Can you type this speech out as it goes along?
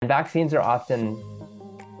vaccines are often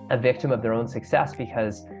a victim of their own success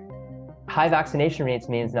because high vaccination rates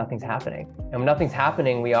means nothing's happening. And when nothing's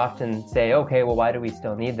happening, we often say, okay, well, why do we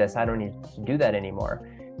still need this? I don't need to do that anymore.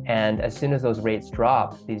 And as soon as those rates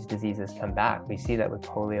drop, these diseases come back. We see that with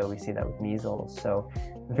polio, we see that with measles. So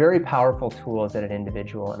very powerful tools at an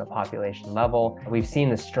individual and a population level. We've seen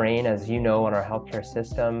the strain, as you know, on our healthcare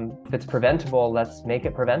system. If it's preventable, let's make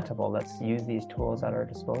it preventable. Let's use these tools at our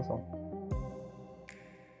disposal.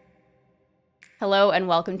 Hello and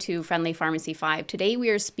welcome to Friendly Pharmacy 5. Today we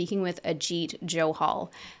are speaking with Ajit Johal.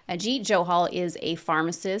 Ajit Johal is a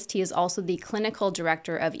pharmacist. He is also the clinical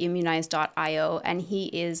director of Immunize.io, and he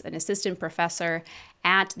is an assistant professor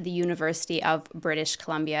at the University of British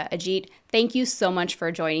Columbia. Ajit, thank you so much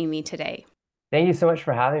for joining me today. Thank you so much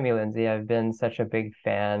for having me, Lindsay. I've been such a big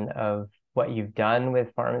fan of what you've done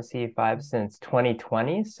with Pharmacy 5 since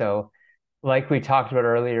 2020. So like we talked about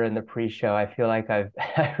earlier in the pre-show, I feel like I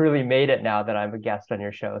really made it now that I'm a guest on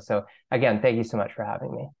your show. So again, thank you so much for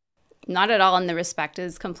having me. Not at all, and the respect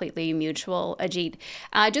is completely mutual, Ajit.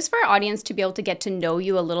 Just for our audience to be able to get to know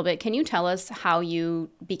you a little bit, can you tell us how you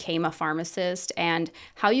became a pharmacist and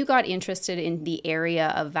how you got interested in the area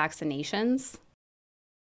of vaccinations?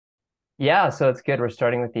 Yeah, so it's good. We're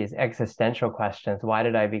starting with these existential questions. Why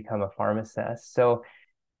did I become a pharmacist? So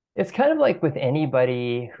it's kind of like with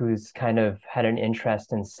anybody who's kind of had an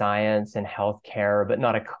interest in science and healthcare, but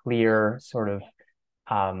not a clear sort of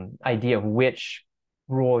idea of which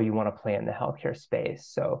role you want to play in the healthcare space.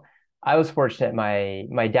 So I was fortunate.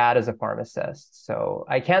 My dad is a pharmacist, so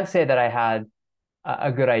I can't say that I had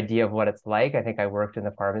a good idea of what it's like. I think I worked in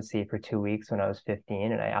the pharmacy for 2 weeks when I was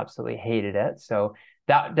 15, and I absolutely hated it. So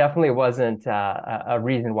that definitely wasn't a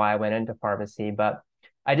reason why I went into pharmacy, but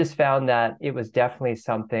I just found that it was definitely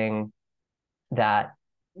something that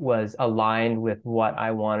was aligned with what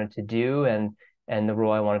I wanted to do and the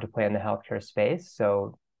role I wanted to play in the healthcare space.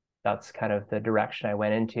 So that's kind of the direction I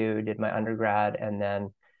went into, did my undergrad, and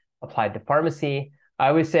then applied to pharmacy. I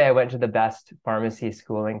always say I went to the best pharmacy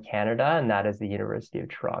school in Canada, and that is the University of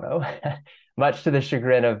Toronto, much to the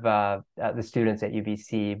chagrin of the students at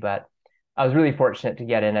UBC. But I was really fortunate to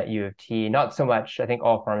get in at U of T. Not so much, I think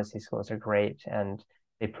all pharmacy schools are great, and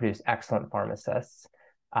they produce excellent pharmacists,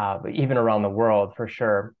 even around the world for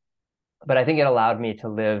sure. But I think it allowed me to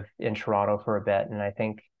live in Toronto for a bit. And I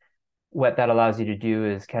think what that allows you to do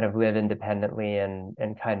is kind of live independently and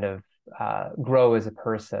kind of grow as a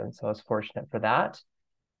person. So I was fortunate for that.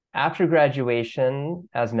 After graduation,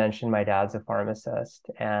 as mentioned, my dad's a pharmacist.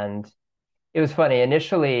 And it was funny.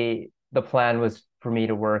 Initially, the plan was for me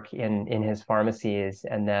to work in his pharmacies,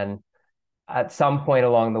 and then at some point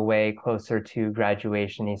along the way, closer to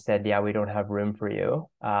graduation, he said, yeah, we don't have room for you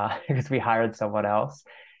because we hired someone else.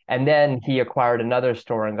 And then he acquired another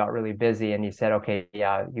store and got really busy. And he said, okay,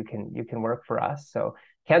 yeah, you can work for us. So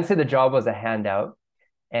can't say the job was a handout.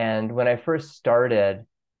 And when I first started,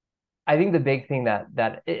 I think the big thing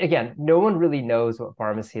that again, no one really knows what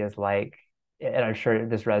pharmacy is like. And I'm sure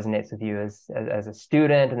this resonates with you as a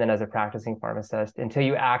student and then as a practicing pharmacist until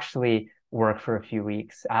you actually work for a few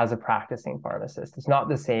weeks as a practicing pharmacist. It's not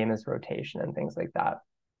the same as rotation and things like that.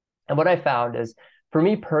 And what I found is, for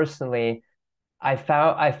me personally, I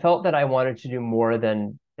felt that I wanted to do more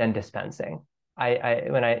than dispensing.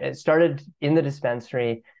 When I started in the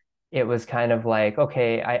dispensary, it was kind of like,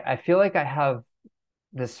 okay, I feel like I have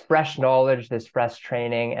this fresh knowledge, this fresh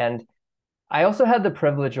training, and I also had the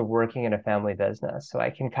privilege of working in a family business. So I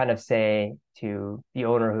can kind of say to the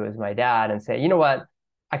owner, who is my dad, and say, you know what,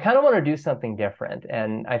 I kind of want to do something different.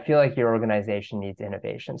 And I feel like your organization needs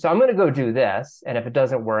innovation. So I'm going to go do this. And if it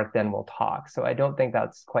doesn't work, then we'll talk. So I don't think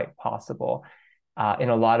that's quite possible in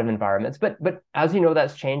a lot of environments. But as you know,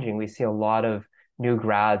 that's changing. We see a lot of new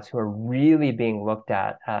grads who are really being looked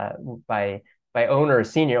at by owners,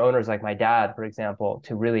 senior owners like my dad, for example,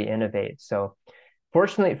 to really innovate. So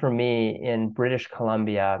fortunately for me, in British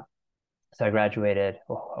Columbia, so I graduated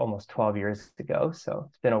almost 12 years ago. So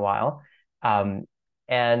it's been a while.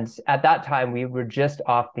 And at that time, we were just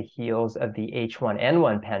off the heels of the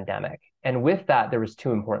H1N1 pandemic. And with that, there was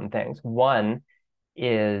two important things. One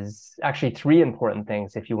is actually three important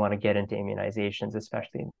things if you want to get into immunizations,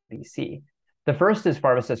 especially in BC. The first is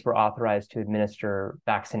pharmacists were authorized to administer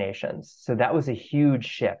vaccinations. So that was a huge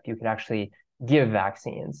shift. You could actually give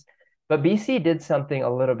vaccines. But BC did something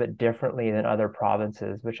a little bit differently than other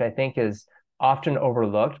provinces, which I think is often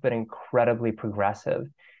overlooked, but incredibly progressive.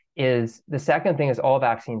 Is the second thing is all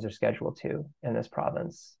vaccines are Schedule II in this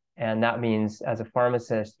province. And that means as a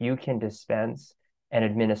pharmacist, you can dispense and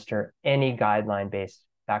administer any guideline-based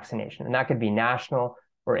vaccination. And that could be national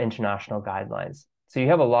or international guidelines. So you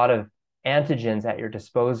have a lot of antigens at your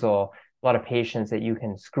disposal, a lot of patients that you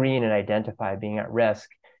can screen and identify being at risk.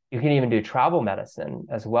 You can even do travel medicine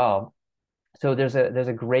as well. So there's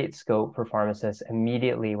a great scope for pharmacists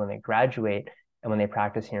immediately when they graduate and when they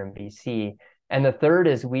practice here in BC. And the third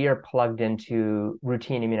is we are plugged into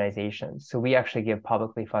routine immunizations. So we actually give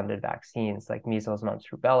publicly funded vaccines like measles, mumps,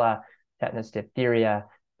 rubella, tetanus, diphtheria,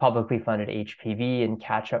 publicly funded HPV and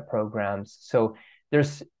catch-up programs. So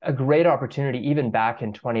there's a great opportunity, even back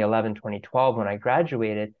in 2011, 2012, when I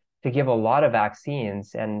graduated, to give a lot of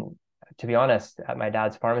vaccines. And to be honest, at my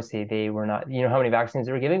dad's pharmacy, they were not, how many vaccines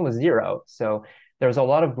they were giving was zero. So there was a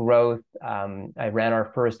lot of growth. I ran our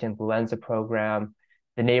first influenza program.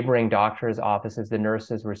 The neighboring doctors' offices, the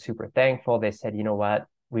nurses were super thankful. They said, you know what,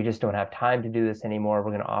 we just don't have time to do this anymore.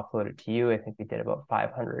 We're going to offload it to you. I think we did about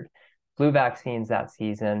 500 flu vaccines that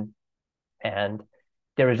season. And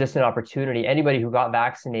there was just an opportunity. Anybody who got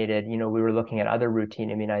vaccinated, we were looking at other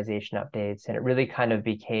routine immunization updates, and it really kind of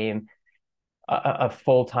became a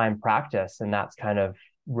full-time practice. And that's kind of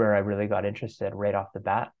where I really got interested right off the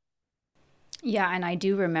bat. Yeah, and I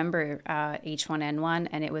do remember H1N1,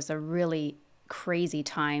 and it was a really crazy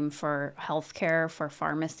time for healthcare, for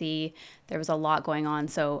pharmacy. There was a lot going on.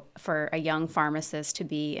 So for a young pharmacist to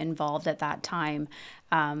be involved at that time,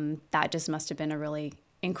 that just must have been a really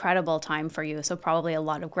incredible time for you. So probably a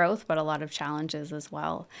lot of growth, but a lot of challenges as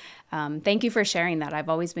well. Thank you for sharing that. I've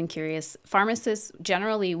always been curious. Pharmacists,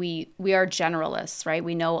 generally, we are generalists, right?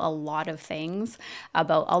 We know a lot of things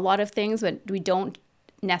about a lot of things, but we don't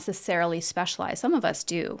necessarily specialize. Some of us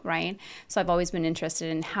do, right? So I've always been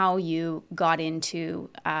interested in how you got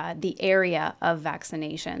into the area of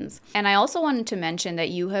vaccinations. And I also wanted to mention that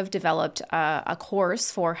you have developed a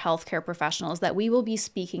course for healthcare professionals that we will be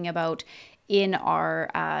speaking about in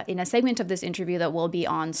a segment of this interview that will be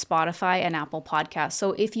on Spotify and Apple Podcasts.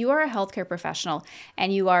 So if you are a healthcare professional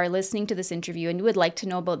and you are listening to this interview and you would like to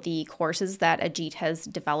know about the courses that Ajit has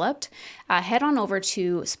developed, head on over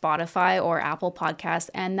to Spotify or Apple Podcasts,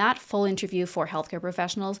 and that full interview for healthcare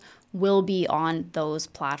professionals will be on those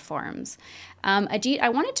platforms. Ajit, I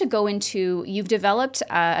wanted to go into, you've developed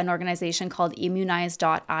an organization called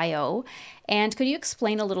Immunize.io, and could you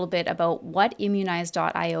explain a little bit about what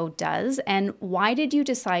Immunize.io does, and why did you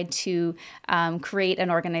decide to create an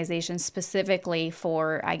organization specifically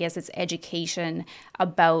for, I guess, its education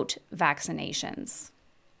about vaccinations?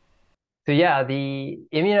 So yeah, the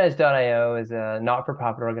Immunize.io is a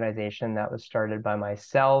not-for-profit organization that was started by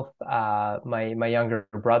myself. My younger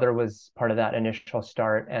brother was part of that initial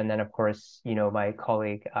start, and then of course, my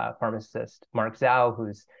colleague pharmacist Mark Zhao,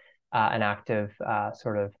 who's an active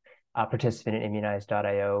sort of participant in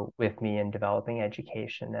Immunize.io with me in developing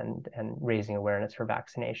education and raising awareness for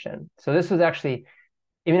vaccination. So this was actually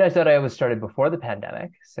Immunize.io was started before the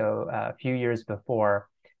pandemic, so a few years before.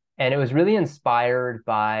 And it was really inspired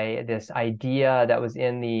by this idea that was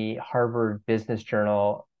in the Harvard Business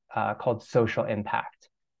Journal called social impact.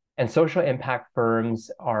 And social impact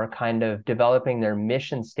firms are kind of developing their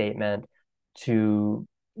mission statement to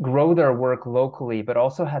grow their work locally, but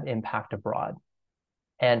also have impact abroad.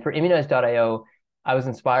 And for Immunize.io, I was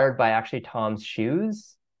inspired by actually Tom's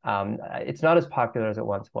shoes. It's not as popular as it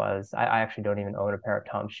once was. I actually don't even own a pair of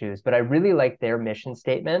Tom's shoes, but I really like their mission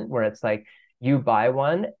statement where it's like, you buy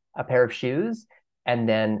a pair of shoes, and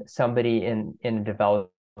then somebody in a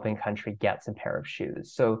developing country gets a pair of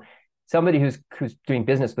shoes. So somebody who's doing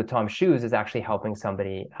business with Tom's shoes is actually helping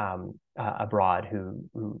somebody abroad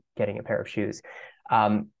who getting a pair of shoes.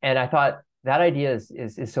 And I thought that idea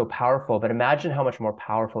is so powerful, but imagine how much more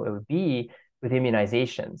powerful it would be with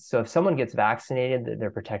immunizations. So if someone gets vaccinated,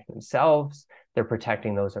 they're protecting themselves, they're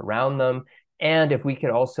protecting those around them. And if we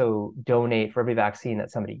could also donate for every vaccine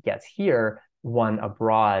that somebody gets here, one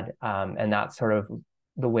abroad. And that's sort of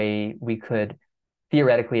the way we could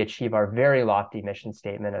theoretically achieve our very lofty mission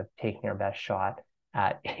statement of taking our best shot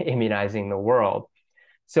at immunizing the world.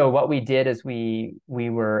 So what we did is we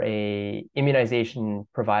were a immunization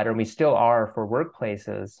provider, and we still are for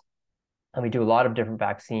workplaces. And we do a lot of different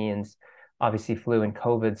vaccines, obviously flu and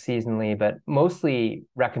COVID seasonally, but mostly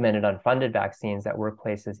recommended unfunded vaccines that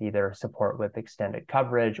workplaces either support with extended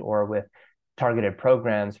coverage or with targeted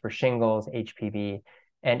programs for shingles, HPV.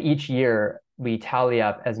 And each year we tally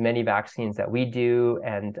up as many vaccines that we do.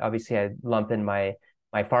 And obviously I lump in my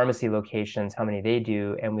pharmacy locations, how many they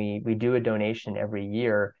do. And we do a donation every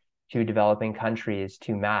year to developing countries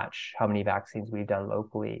to match how many vaccines we've done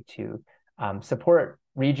locally to support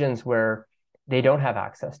regions where they don't have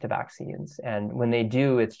access to vaccines. And when they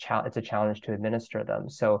do, it's a challenge to administer them.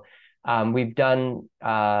 So we've done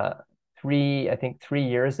 3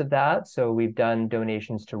 years of that. So we've done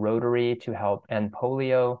donations to Rotary to help end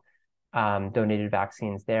polio. donated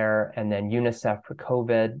vaccines there, and then UNICEF for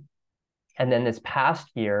COVID. And then this past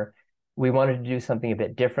year, we wanted to do something a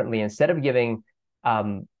bit differently. Instead of giving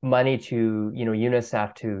money to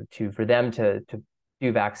UNICEF for them to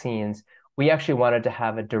do vaccines, we actually wanted to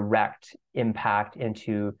have a direct impact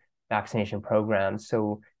into vaccination programs.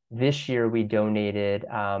 So this year we donated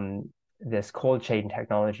this cold chain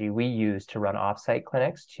technology we use to run offsite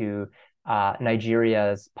clinics to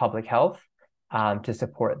Nigeria's public health to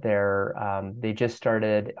support they just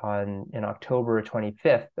started in October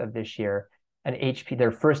 25th of this year,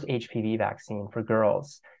 their first HPV vaccine for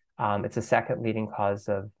girls. It's the second leading cause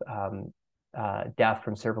of death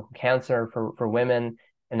from cervical cancer for women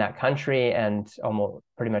in that country, and almost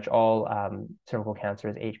pretty much all cervical cancer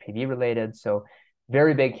is HPV related. So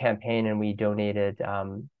very big campaign, and we donated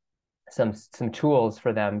some tools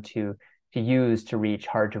for them to use to reach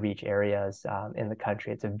hard to reach areas in the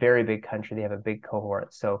country. It's a very big country. They have a big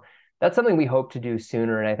cohort. So that's something we hope to do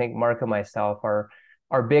sooner. And I think Mark and myself, our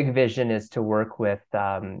big vision is to work with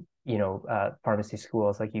pharmacy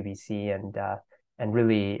schools like UBC and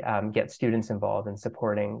really get students involved in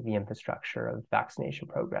supporting the infrastructure of vaccination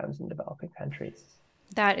programs in developing countries.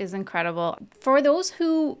 That is incredible. For those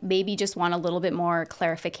who maybe just want a little bit more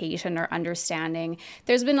clarification or understanding,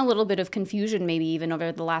 there's been a little bit of confusion, maybe even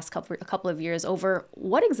over the last couple of years, over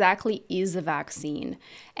what exactly is a vaccine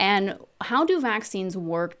and how do vaccines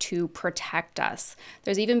work to protect us?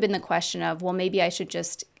 There's even been the question of, well, maybe I should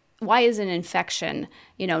just, why is an infection,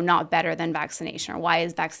 not better than vaccination, or why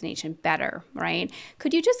is vaccination better, right?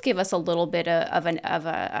 Could you just give us a little bit of an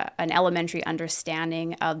elementary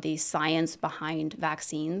understanding of the science behind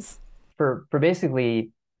vaccines? For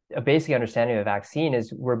basically a basic understanding of a vaccine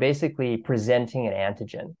is we're basically presenting an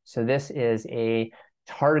antigen. So this is a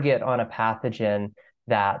target on a pathogen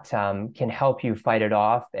that can help you fight it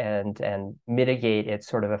off and mitigate its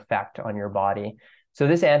sort of effect on your body. So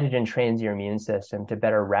this antigen trains your immune system to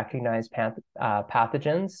better recognize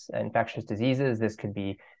pathogens, infectious diseases. This could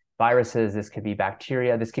be viruses, this could be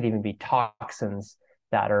bacteria, this could even be toxins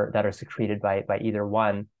that are secreted by either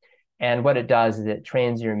one. And what it does is it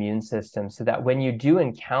trains your immune system so that when you do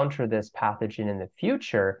encounter this pathogen in the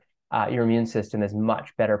future, your immune system is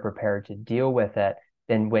much better prepared to deal with it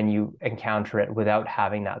than when you encounter it without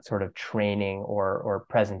having that sort of training or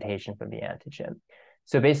presentation from the antigen.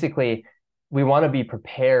 So basically, we want to be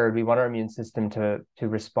prepared. We want our immune system to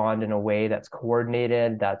respond in a way that's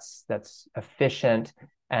coordinated, that's efficient,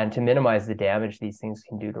 and to minimize the damage these things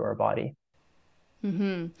can do to our body.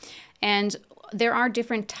 Mm-hmm. And there are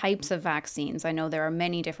different types of vaccines. I know there are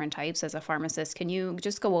many different types as a pharmacist. Can you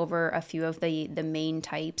just go over a few of the main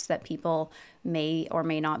types that people may or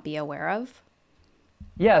may not be aware of?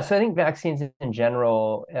 Yeah, so I think vaccines in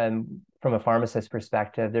general, from a pharmacist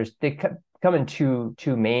perspective, they come in two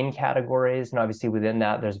main categories, and obviously within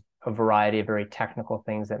that, there's a variety of very technical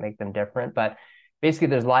things that make them different. But basically,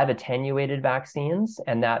 there's live attenuated vaccines,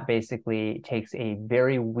 and that basically takes a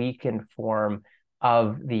very weakened form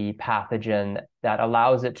of the pathogen that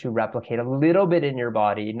allows it to replicate a little bit in your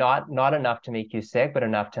body, not enough to make you sick, but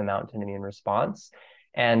enough to mount an immune response.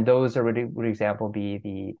 And those would example be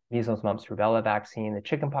the measles, mumps, rubella vaccine, the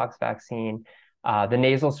chickenpox vaccine, the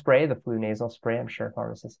nasal spray, the flu nasal spray. I'm sure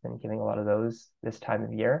pharmacists have been giving a lot of those this time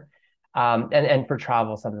of year. And for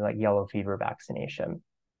travel, something like yellow fever vaccination.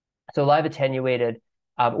 So live attenuated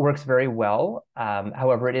works very well.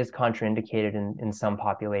 However, it is contraindicated in some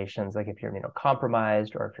populations, like if you're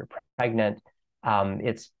immunocompromised or if you're pregnant.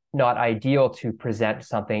 It's not ideal to present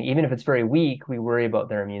something, even if it's very weak. We worry about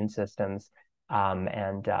their immune systems.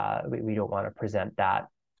 And we don't want to present that.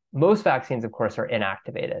 Most vaccines, of course, are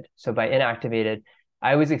inactivated. So by inactivated,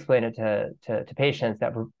 I always explain it to patients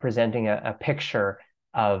that we're presenting a picture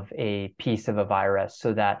of a piece of a virus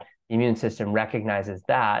so that the immune system recognizes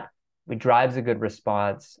that, it drives a good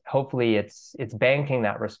response. Hopefully it's banking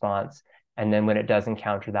that response. And then when it does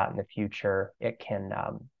encounter that in the future, it can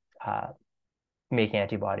make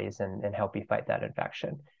antibodies and help you fight that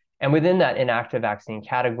infection. And within that inactive vaccine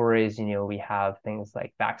categories, we have things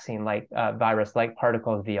like vaccine-like virus-like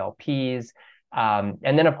particles, VLPs, and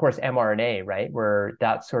then of course mRNA, right, where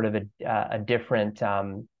that's sort of a different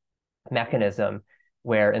mechanism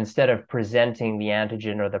where instead of presenting the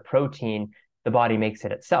antigen or the protein, the body makes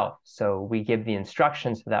it itself. So we give the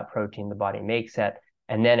instructions for that protein, the body makes it,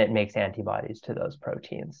 and then it makes antibodies to those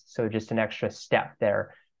proteins. So just an extra step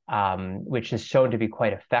there. Which is shown to be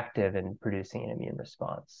quite effective in producing an immune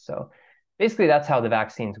response. So basically, that's how the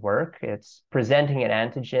vaccines work. It's presenting an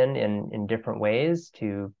antigen in different ways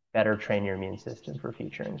to better train your immune system for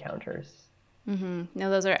future encounters. No,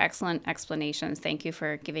 those are excellent explanations. Thank you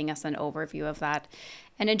for giving us an overview of that.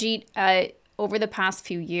 And Ajit, over the past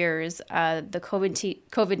few years, the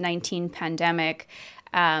COVID-19 pandemic,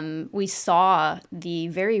 we saw the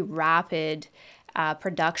very rapid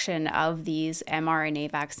production of these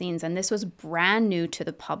mRNA vaccines, and this was brand new to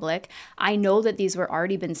the public. I know that these were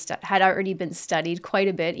had already been studied quite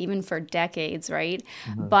a bit, even for decades, right?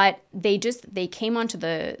 Mhm. But they came onto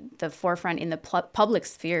the forefront in the public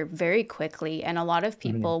sphere very quickly, and a lot of Mhm.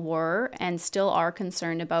 people were and still are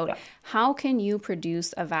concerned about Yeah. how can you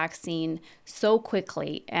produce a vaccine so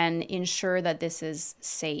quickly and ensure that this is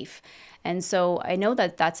safe. And so I know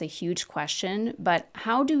that that's a huge question, but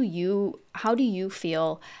how do you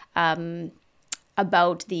feel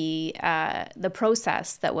about the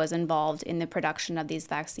process that was involved in the production of these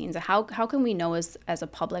vaccines? How can we know as a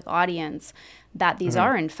public audience that these Mhm.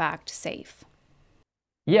 are in fact safe?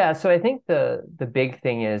 Yeah, so I think the big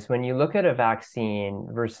thing is when you look at a vaccine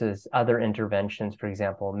versus other interventions, for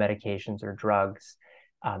example, medications or drugs,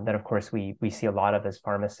 that of course we see a lot of as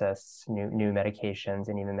pharmacists, new medications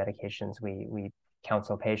and even medications we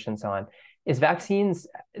counsel patients on, is vaccines.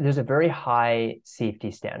 There's a very high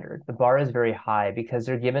safety standard. The bar is very high because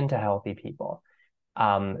they're given to healthy people.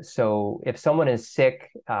 So if someone is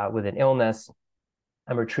sick with an illness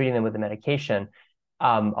and we're treating them with a medication,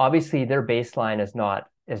 obviously their baseline is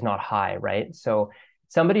not high, right? So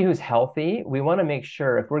somebody who's healthy, we want to make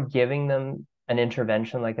sure if we're giving them an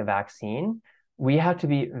intervention like a vaccine, we have to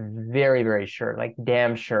be very, very sure, like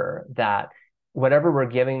damn sure that whatever we're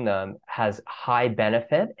giving them has high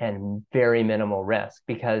benefit and very minimal risk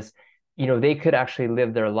because they could actually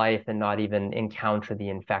live their life and not even encounter the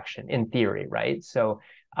infection in theory, right? So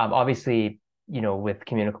obviously with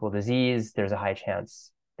communicable disease, there's a high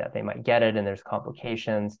chance that they might get it and there's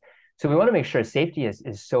complications. So we want to make sure safety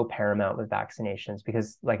is so paramount with vaccinations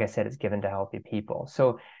because, like I said, it's given to healthy people.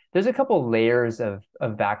 So there's a couple layers of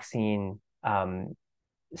vaccine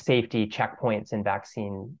safety checkpoints in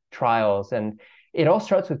vaccine trials, and it all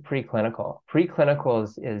starts with preclinical. Preclinical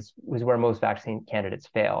is where most vaccine candidates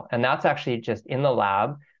fail, and that's actually just in the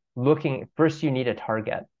lab looking. First, you need a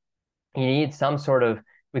target. You need some sort of,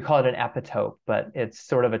 we call it an epitope, but it's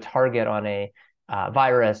sort of a target on a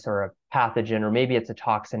virus or a pathogen, or maybe it's a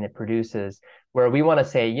toxin it produces, where we want to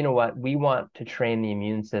say, you know what, we want to train the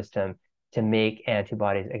immune system to make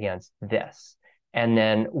antibodies against this. And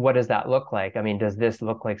then what does that look like? I mean, does this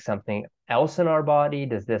look like something else in our body?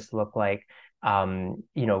 Does this look like, can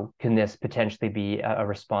this potentially be a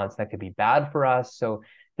response that could be bad for us? So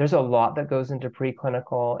there's a lot that goes into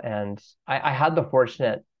preclinical. And I had the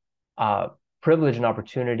fortunate uh, privilege and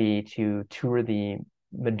opportunity to tour the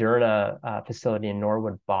Moderna facility in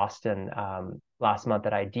Norwood, Boston, last month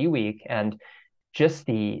at ID Week, and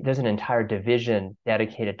there's an entire division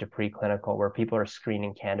dedicated to preclinical where people are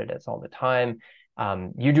screening candidates all the time.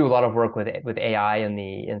 You do a lot of work with AI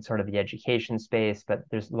in sort of the education space, but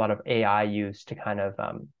there's a lot of AI used to kind of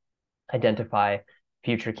identify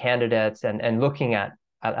future candidates and looking at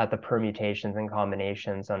the permutations and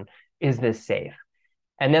combinations on, is this safe?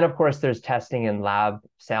 And then, of course, there's testing in lab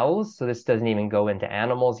cells. So this doesn't even go into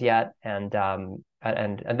animals yet. And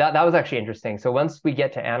that was actually interesting. So once we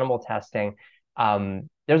get to animal testing,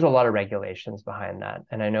 there's a lot of regulations behind that.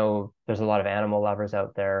 And I know there's a lot of animal lovers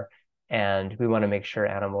out there, and we want to make sure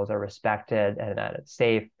animals are respected and that it's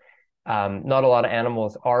safe. Not a lot of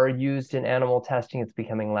animals are used in animal testing. It's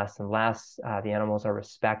becoming less and less. The animals are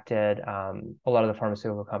respected. A lot of the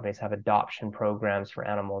pharmaceutical companies have adoption programs for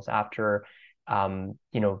animals after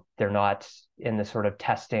they're not in the sort of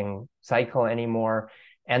testing cycle anymore.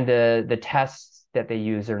 And the tests that they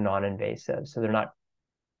use are non-invasive. So they're not,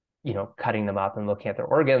 cutting them up and looking at their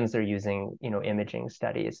organs. They're using, imaging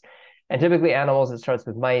studies. And typically animals, it starts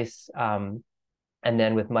with mice. And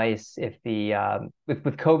then with mice, if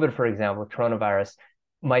with COVID, for example, with coronavirus,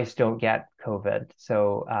 mice don't get COVID.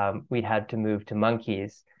 So we had to move to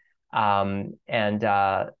monkeys. And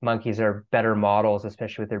monkeys are better models,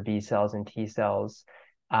 especially with their B cells and T cells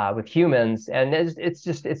with humans. And it's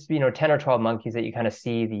 10 or 12 monkeys that you kind of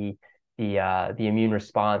see the immune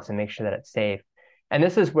response and make sure that it's safe. And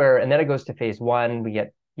this is where, and then it goes to phase one. We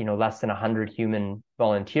get less than 100 human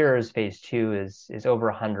volunteers. Phase two is over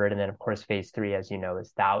 100, and then of course phase three, as you know,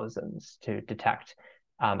 is thousands to detect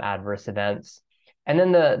adverse events. And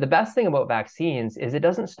then the best thing about vaccines is it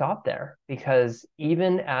doesn't stop there, because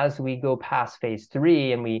even as we go past phase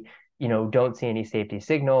three and we don't see any safety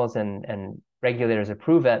signals and regulators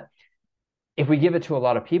approve it, if we give it to a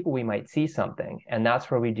lot of people, we might see something. And that's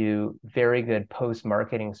where we do very good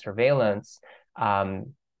post-marketing surveillance.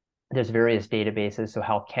 There's various databases. So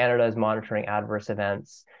Health Canada is monitoring adverse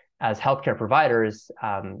events. as healthcare providers,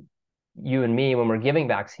 you and me, when we're giving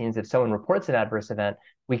vaccines, if someone reports an adverse event,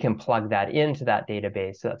 we can plug that into that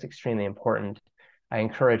database. So that's extremely important. I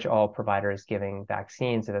encourage all providers giving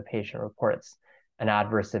vaccines, if a patient reports an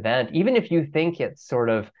adverse event, even if you think it's sort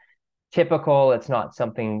of typical, it's not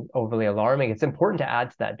something overly alarming, it's important to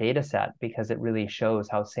add to that data set because it really shows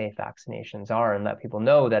how safe vaccinations are and let people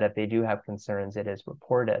know that if they do have concerns, it is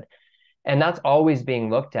reported. And that's always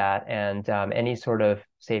being looked at. And any sort of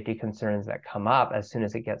safety concerns that come up as soon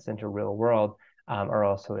as it gets into real world are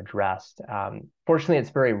also addressed. Fortunately,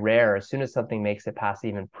 it's very rare. As soon as something makes it past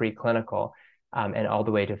even preclinical and all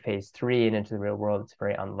the way to phase 3 and into the real world, it's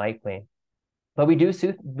very unlikely. But we do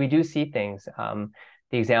see things.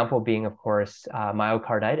 The example being, of course,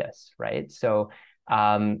 myocarditis, right? So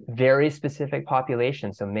very specific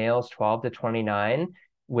population. So males 12 to 29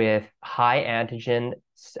 with high antigen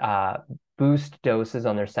boost doses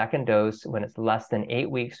on their second dose when it's less than 8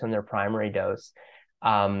 weeks from their primary dose.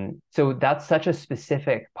 So that's such a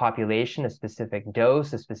specific population, a specific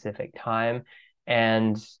dose, a specific time.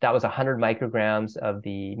 And that was 100 micrograms of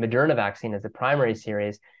the Moderna vaccine as the primary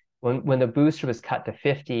series. When the booster was cut to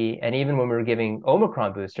 50, and even when we were giving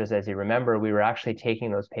Omicron boosters, as you remember, we were actually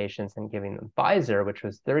taking those patients and giving them Pfizer, which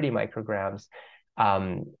was 30 micrograms,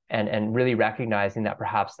 and really recognizing that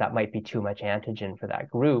perhaps that might be too much antigen for that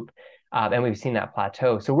group. And we've seen that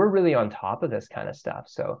plateau. So we're really on top of this kind of stuff.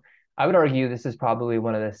 So I would argue this is probably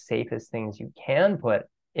one of the safest things you can put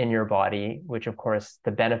in your body, which of course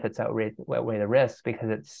the benefits outweigh the risks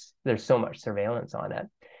because there's so much surveillance on it.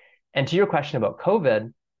 And to your question about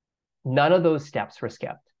COVID, none of those steps were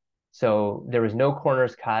skipped. So there was no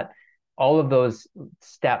corners cut. All of those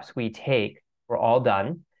steps we take were all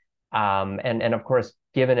done. And of course,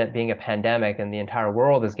 given it being a pandemic and the entire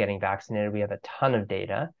world is getting vaccinated, we have a ton of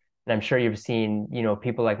data. And I'm sure you've seen,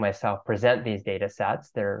 people like myself present these data sets.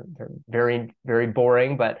 They're very, very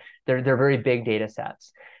boring, but they're very big data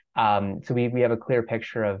sets. So we have a clear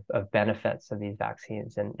picture of benefits of these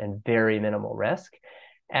vaccines and very minimal risk.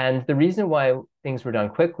 And the reason why things were done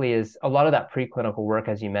quickly is a lot of that preclinical work,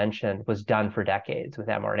 as you mentioned, was done for decades with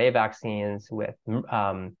mRNA vaccines, with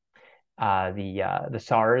the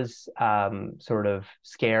SARS sort of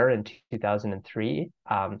scare in 2003.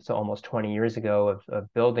 So almost 20 years ago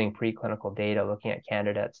of building preclinical data, looking at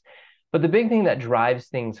candidates. But the big thing that drives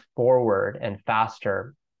things forward and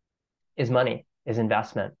faster is money, is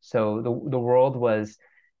investment. So the world was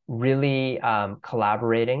really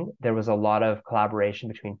collaborating. There was a lot of collaboration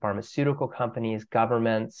between pharmaceutical companies,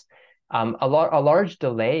 governments. A large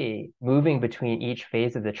delay moving between each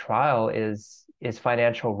phase of the trial is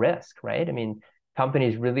financial risk, right? I mean,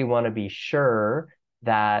 companies really want to be sure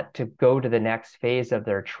that to go to the next phase of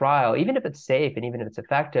their trial, even if it's safe and even if it's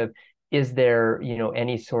effective, is there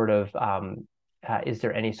any sort of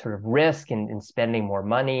risk in spending more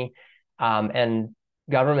money? And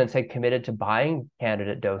governments had committed to buying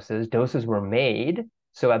candidate doses. Doses were made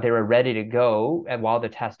so that they were ready to go and while the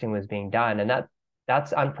testing was being done. And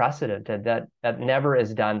that's unprecedented. That never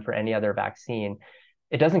is done for any other vaccine.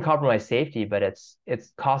 It doesn't compromise safety, but it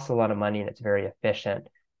costs a lot of money and it's very efficient.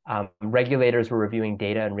 Regulators were reviewing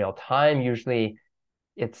data in real time. Usually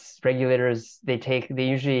it's regulators, there's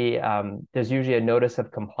usually a notice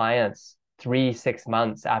of compliance 3-6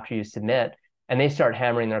 months after you submit. And they start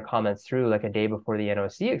hammering their comments through like a day before the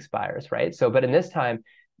NOC expires, right? So, but in this time,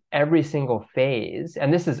 every single phase,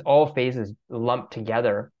 and this is all phases lumped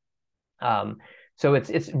together. So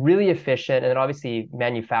it's really efficient. And then obviously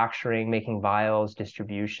manufacturing, making vials,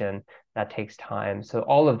 distribution, that takes time. So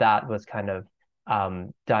all of that was kind of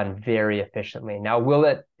done very efficiently. Now,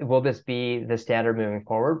 will this be the standard moving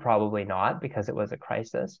forward? Probably not, because it was a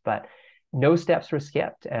crisis, but no steps were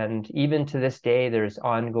skipped. And even to this day, there's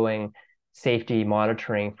ongoing safety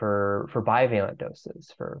monitoring for bivalent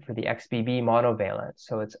doses, for the XBB monovalent.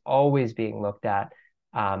 So it's always being looked at,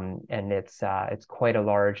 and it's quite a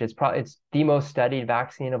large. It's the most studied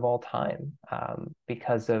vaccine of all time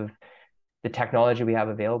because of the technology we have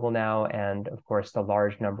available now, and of course the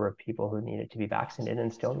large number of people who needed to be vaccinated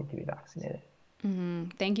and still need to be vaccinated. Mm-hmm.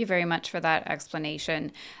 Thank you very much for that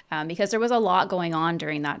explanation, because there was a lot going on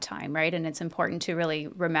during that time, right? And it's important to really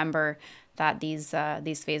remember that these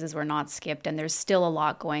phases were not skipped, and there's still a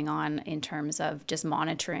lot going on in terms of just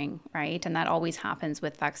monitoring, right? And that always happens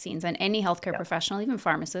with vaccines. And any healthcare professional, even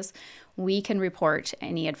pharmacists, we can report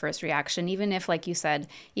any adverse reaction, even if, like you said,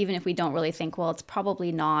 even if we don't really think, well, it's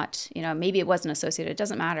probably not, maybe it wasn't associated. It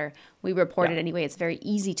doesn't matter. We report it anyway. It's very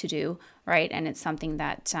easy to do, right? And it's something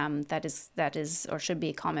that is or should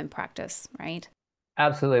be common practice, right?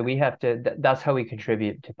 Absolutely. We have to, that's how we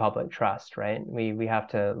contribute to public trust, right? We have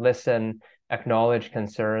to listen acknowledge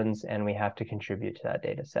concerns, and we have to contribute to that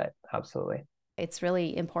data set. Absolutely. It's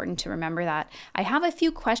really important to remember that. I have a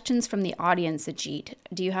few questions from the audience, Ajit.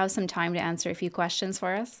 Do you have some time to answer a few questions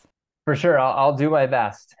for us? For sure, I'll do my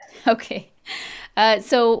best. Okay.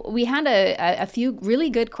 So we had a few really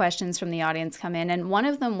good questions from the audience come in, and one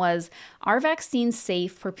of them was, are vaccines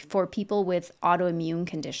safe for people with autoimmune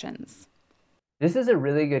conditions? This is a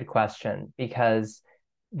really good question because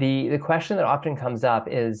the question that often comes up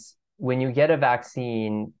is when you get a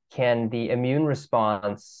vaccine, can the immune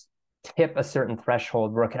response tip a certain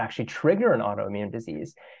threshold where it could actually trigger an autoimmune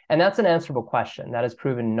disease? And that's an answerable question. That has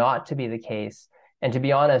proven not to be the case. And to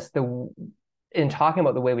be honest, in talking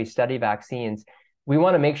about the way we study vaccines, we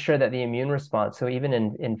want to make sure that the immune response, so even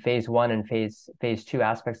in phase 1 and phase 2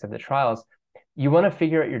 aspects of the trials, you want to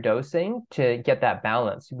figure out your dosing to get that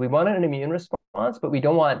balance. We want an immune response, but we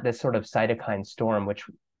don't want this sort of cytokine storm, which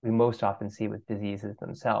we most often see with diseases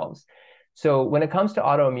themselves. So when it comes to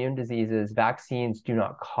autoimmune diseases, vaccines do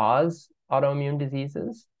not cause autoimmune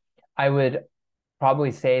diseases. I would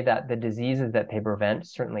probably say that the diseases that they prevent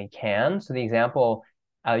certainly can. So the example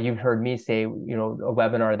you've heard me say, a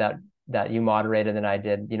webinar that you moderated and I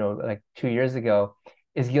did, like 2 years ago,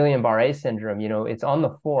 is Guillain-Barré syndrome. It's on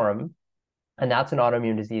the form, and that's an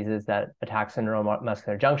autoimmune disease that attacks the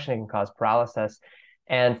neuromuscular junction and can cause paralysis.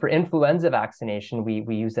 And for influenza vaccination,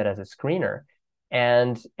 we use that as a screener.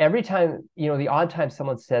 And every time, the odd time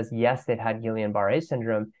someone says, yes, they've had Guillain-Barré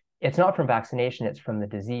syndrome, it's not from vaccination, it's from the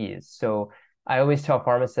disease. So I always tell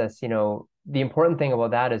pharmacists, the important thing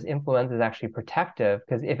about that is influenza is actually protective,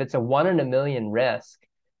 because if it's a 1 in a million risk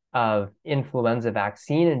of influenza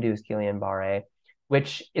vaccine-induced Guillain-Barré,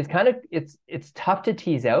 which is it's tough to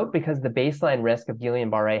tease out because the baseline risk of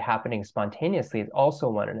Guillain-Barré happening spontaneously is also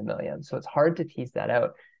 1 in a million. So it's hard to tease that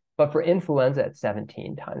out. But for influenza, it's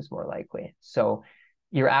 17 times more likely. So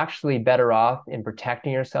you're actually better off in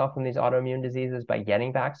protecting yourself from these autoimmune diseases by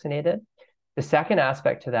getting vaccinated. The second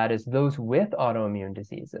aspect to that is those with autoimmune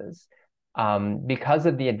diseases. Because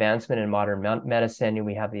of the advancement in modern medicine,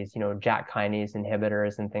 we have these, JAK kinase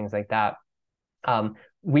inhibitors and things like that.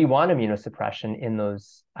 We want immunosuppression in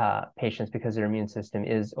those patients because their immune system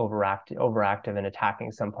is overactive and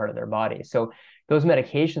attacking some part of their body. So those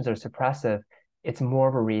medications are suppressive. It's more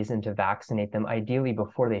of a reason to vaccinate them, ideally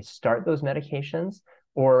before they start those medications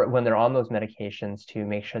or when they're on those medications, to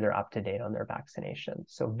make sure they're up to date on their vaccination.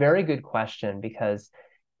 So very good question, because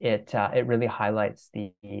it really highlights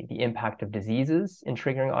the impact of diseases in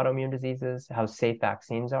triggering autoimmune diseases, how safe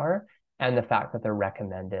vaccines are, and the fact that they're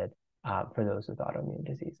recommended for those with autoimmune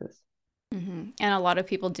diseases. Mm-hmm. And a lot of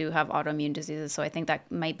people do have autoimmune diseases, so I think that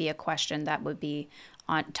might be a question that would be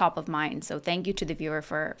on top of mind. So thank you to the viewer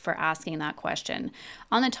for asking that question.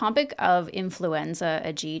 On the topic of influenza,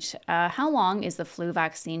 Ajit, how long is the flu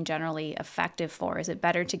vaccine generally effective for? Is it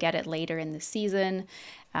better to get it later in the season?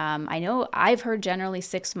 I know I've heard generally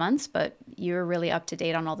 6 months, but you're really up to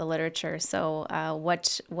date on all the literature. So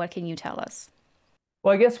what can you tell us?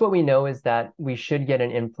 Well, I guess what we know is that we should get an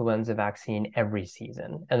influenza vaccine every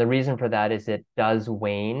season. And the reason for that is it does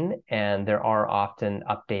wane, and there are often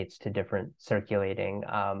updates to different circulating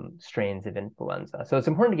strains of influenza. So it's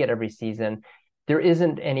important to get every season. There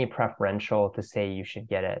isn't any preferential to say you should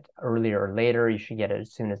get it earlier or later. You should get it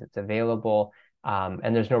as soon as it's available.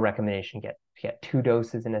 And there's no recommendation to get 2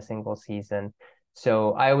 doses in a single season.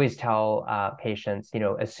 So I always tell patients,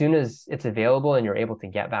 as soon as it's available and you're able to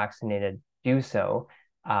get vaccinated, do so.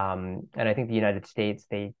 And I think the United States,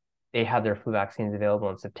 they have their flu vaccines available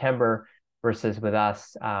in September, versus with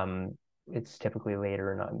us, it's typically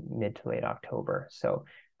later in mid to late October. So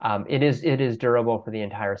it is durable for the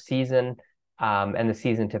entire season, and the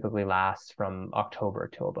season typically lasts from October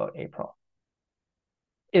till about April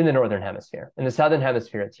in the Northern Hemisphere. In the Southern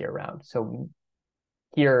Hemisphere, it's year round. So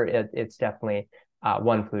here, it's definitely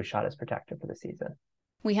one flu shot is protective for the season.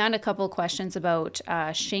 We had a couple questions about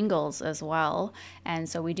shingles as well. And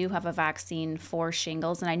so we do have a vaccine for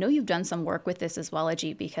shingles. And I know you've done some work with this as well,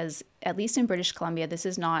 Ajit, because at least in British Columbia, this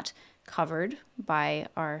is not covered by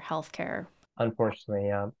our healthcare. Unfortunately,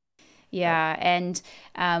 yeah. Yeah, and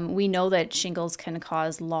we know that shingles can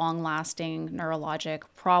cause long-lasting neurologic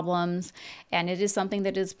problems, and it is something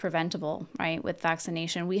that is preventable, right, with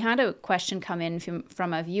vaccination. We had a question come in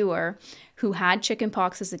from a viewer who had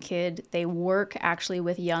chickenpox as a kid. They work actually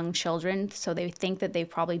with young children, so they think that they've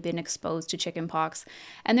probably been exposed to chickenpox,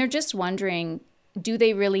 and they're just wondering, do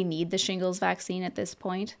they really need the shingles vaccine at this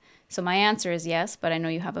point? So my answer is yes, but I know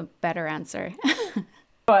you have a better answer.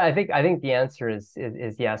 Well, I think the answer is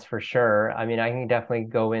yes, for sure. I mean, I can definitely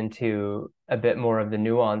go into a bit more of the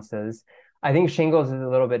nuances. I think shingles is a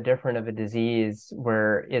little bit different of a disease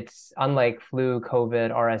where it's unlike flu,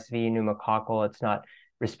 COVID, RSV, pneumococcal. It's not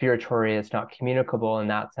respiratory, it's not communicable in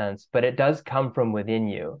that sense, but it does come from within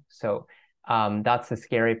you. So that's the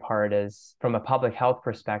scary part is from a public health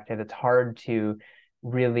perspective, it's hard to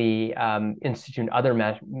really institute other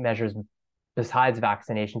measures besides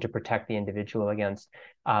vaccination to protect the individual against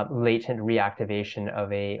latent reactivation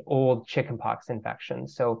of a old chickenpox infection.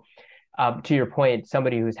 So to your point,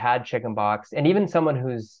 somebody who's had chickenpox, and even someone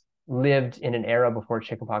who's lived in an era before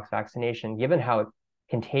chickenpox vaccination, given how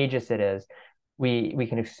contagious it is, we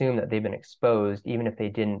can assume that they've been exposed, even if they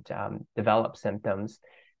didn't develop symptoms.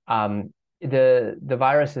 The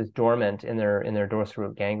virus is dormant in their dorsal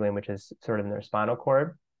root ganglion, which is sort of in their spinal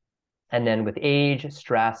cord, and then with age,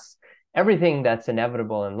 stress, everything that's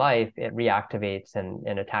inevitable in life, it reactivates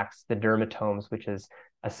and attacks the dermatomes, which is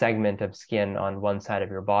a segment of skin on one side of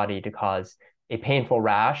your body, to cause a painful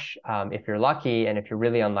rash if you're lucky. And if you're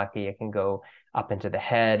really unlucky, it can go up into the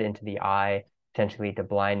head, into the eye, potentially lead to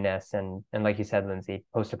blindness. And like you said, Lindsay,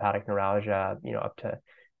 post-hepatic neuralgia, up to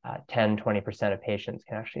 10, 20% of patients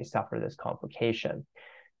can actually suffer this complication.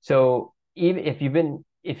 So even if you've been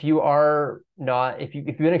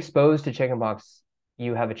exposed to chickenpox,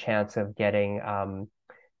 you have a chance of getting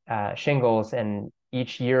shingles, and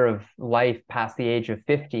each year of life past the age of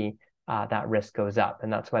 50, that risk goes up.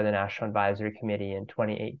 And that's why the National Advisory Committee in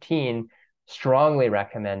 2018 strongly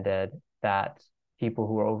recommended that people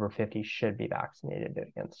who are over 50 should be vaccinated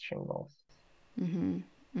against shingles. Mm-hmm.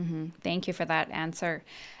 Mm-hmm. Thank you for that answer.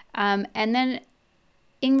 And then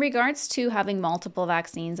in regards to having multiple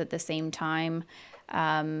vaccines at the same time,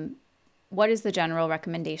 what is the general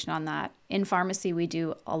recommendation on that? In pharmacy, we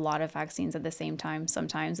do a lot of vaccines at the same time.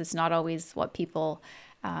 Sometimes it's not always what people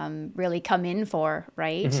really come in for,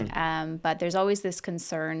 right? Mm-hmm. But there's always this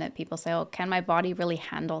concern that people say, oh, can my body really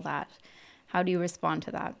handle that? How do you respond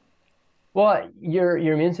to that? Well, your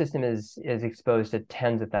immune system is exposed to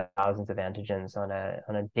tens of thousands of antigens on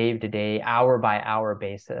a day-to-day, hour-by-hour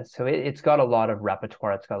basis. So it's got a lot of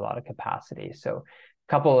repertoire. It's got a lot of capacity. So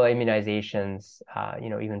a couple of immunizations,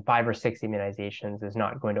 even 5 or 6 immunizations is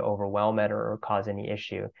not going to overwhelm it or cause any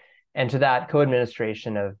issue. And to that,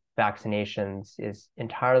 co-administration of vaccinations is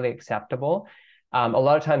entirely acceptable. A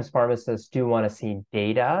lot of times pharmacists do want to see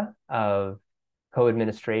data of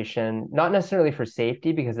co-administration, not necessarily for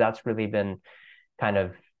safety, because that's really been kind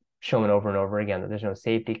of shown over and over again that there's no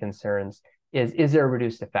safety concerns, is there a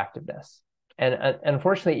reduced effectiveness? And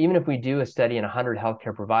unfortunately, even if we do a study in 100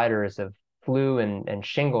 healthcare providers of flu and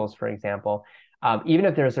shingles, for example, even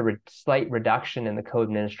if there's a slight reduction in the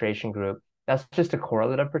co-administration group, that's just a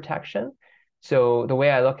correlative protection. So the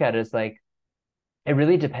way I look at it is like, it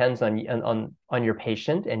really depends on your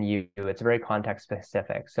patient and you. It's very context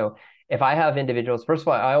specific. So if I have individuals, first of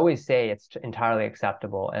all, I always say it's entirely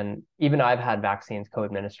acceptable. And even I've had vaccines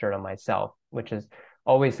co-administered on myself, which is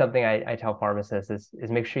always something I tell pharmacists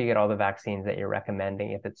is make sure you get all the vaccines that you're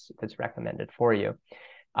recommending if it's recommended for you.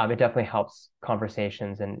 It definitely helps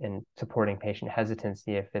conversations and supporting patient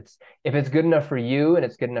hesitancy. If it's good enough for you and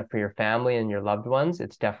it's good enough for your family and your loved ones,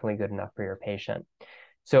 it's definitely good enough for your patient.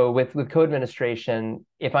 So with co-administration,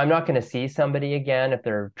 if I'm not going to see somebody again, if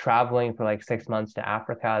they're traveling for like 6 months to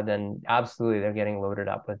Africa, then absolutely they're getting loaded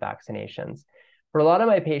up with vaccinations. For a lot of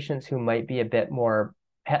my patients who might be a bit more,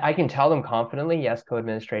 I can tell them confidently, yes,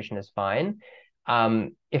 co-administration is fine.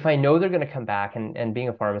 If I know they're going to come back, and being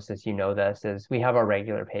a pharmacist, you know this, is we have our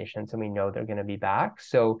regular patients and we know they're going to be back.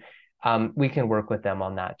 So we can work with them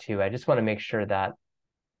on that too. I just want to make sure that,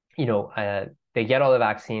 they get all the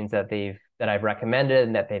vaccines that I've recommended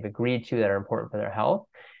and that they've agreed to that are important for their health.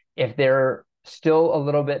 If they're still a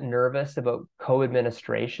little bit nervous about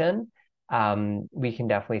co-administration, we can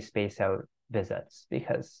definitely space out visits,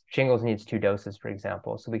 because shingles needs 2 doses, for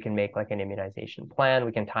example. So we can make like an immunization plan.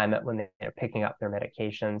 We can time it when they're picking up their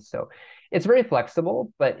medications. So it's very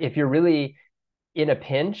flexible, but if you're really in a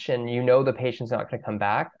pinch and the patient's not going to come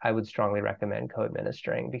back, I would strongly recommend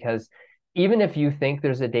co-administering, because even if you think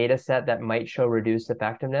there's a data set that might show reduced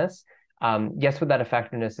effectiveness, guess what that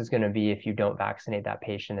effectiveness is going to be if you don't vaccinate that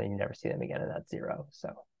patient and you never see them again, and that's 0.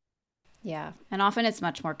 So yeah, and often it's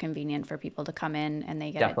much more convenient for people to come in and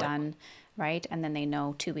they get definitely. it done, right? And then they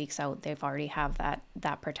know 2 weeks out they've already have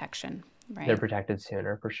that protection, right? They're protected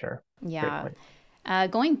sooner, for sure. Yeah.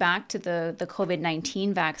 Going back to the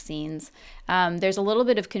COVID-19 vaccines, there's a little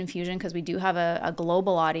bit of confusion because we do have a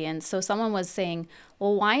global audience. So someone was saying,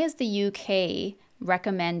 well, why is the UK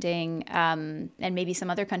recommending, and maybe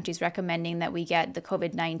some other countries recommending, that we get the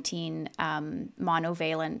COVID-19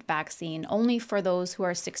 monovalent vaccine only for those who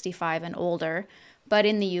are 65 and older, But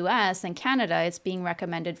in the US and Canada, it's being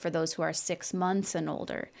recommended for those who are 6 months and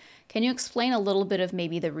older. Can you explain a little bit of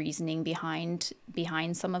maybe the reasoning behind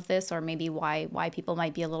some of this, or maybe why people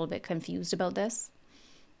might be a little bit confused about this?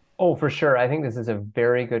 Oh, for sure. I think this is a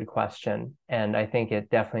very good question, and I think it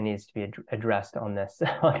definitely needs to be addressed on this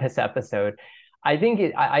on this episode. I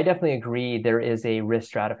definitely agree there is a risk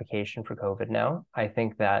stratification for COVID now. I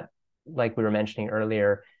think that, like we were mentioning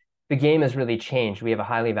earlier, the game has really changed. We have a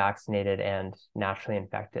highly vaccinated and naturally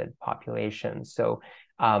infected population. So,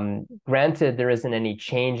 granted, there isn't any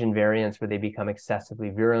change in variants where they become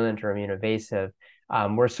excessively virulent or immune evasive.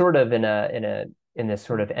 We're sort of in this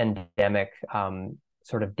sort of endemic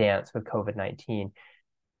sort of dance with COVID-19.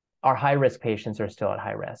 Our high risk patients are still at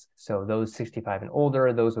high risk. So those 65 and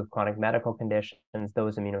older, those with chronic medical conditions,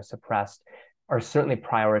 those immunosuppressed are certainly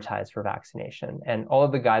prioritized for vaccination. And all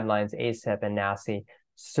of the guidelines, ACIP and NACI,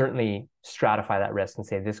 certainly stratify that risk and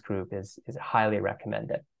say this group is highly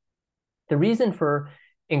recommended. The reason for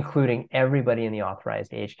including everybody in the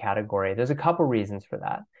authorized age category, there's a couple reasons for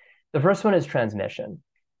that. The first one is transmission.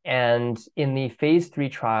 And in the phase 3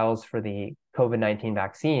 trials for the COVID-19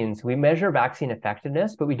 vaccines, we measure vaccine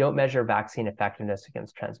effectiveness, but we don't measure vaccine effectiveness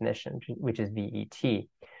against transmission, which is VET.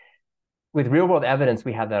 With real world evidence,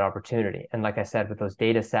 we have that opportunity. And like I said, with those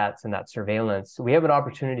data sets and that surveillance, we have an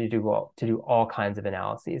opportunity to do all kinds of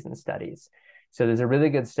analyses and studies. So there's a really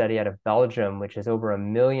good study out of Belgium, which is over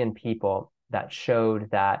 1 million people, that showed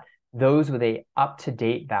that those with a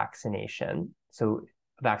up-to-date vaccination, so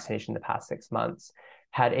vaccination in the past 6 months,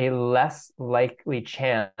 had a less likely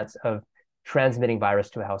chance of transmitting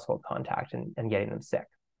virus to a household contact and getting them sick.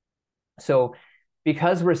 So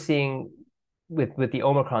because we're seeing with the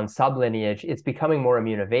Omicron sublineage, it's becoming more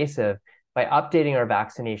immune evasive. By updating our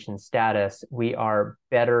vaccination status, we are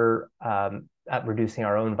better at reducing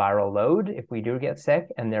our own viral load if we do get sick,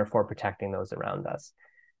 and therefore protecting those around us.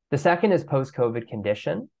 The second is post-COVID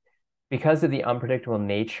condition. Because of the unpredictable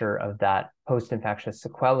nature of that post-infectious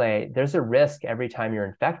sequelae, there's a risk every time you're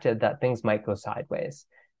infected that things might go sideways.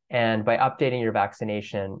 And by updating your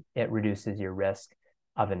vaccination, it reduces your risk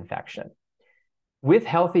of infection. With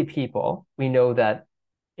healthy people, we know that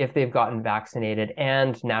if they've gotten vaccinated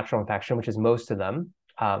and natural infection, which is most of them,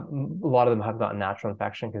 a lot of them have gotten natural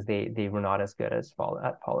infection because they were not as good as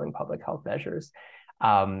at following public health measures.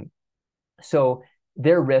 So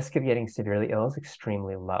their risk of getting severely ill is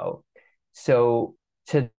extremely low. So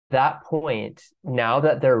to that point, now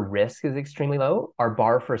that their risk is extremely low, our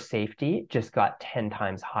bar for safety just got 10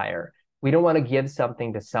 times higher. We don't want to give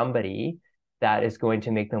something to somebody that is going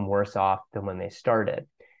to make them worse off than when they started.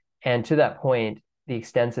 And to that point, the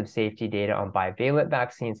extensive safety data on bivalent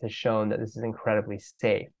vaccines has shown that this is incredibly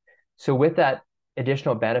safe. So with that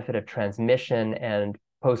additional benefit of transmission and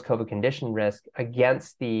post-COVID condition risk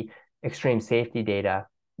against the extreme safety data,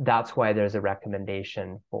 that's why there's a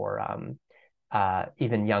recommendation for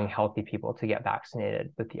even young, healthy people to get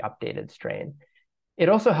vaccinated with the updated strain. It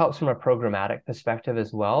also helps from a programmatic perspective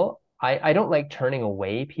as well. I don't like turning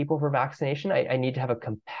away people for vaccination. I need to have a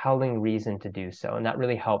compelling reason to do so. And that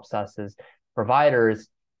really helps us as providers,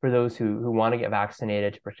 for those who want to get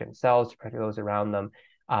vaccinated to protect themselves, to protect those around them.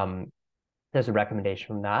 There's a recommendation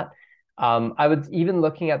from that. I would, even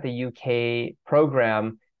looking at the UK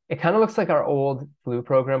program, it kind of looks like our old flu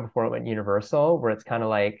program before it went universal, where it's kind of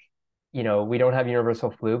like, we don't have universal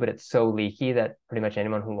flu, but it's so leaky that pretty much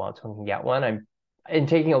anyone who wants one can get one. In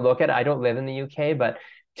taking a look at it, I don't live in the UK, but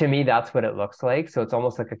to me, that's what it looks like. So it's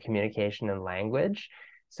almost like a communication and language.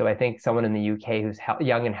 So I think someone in the UK who's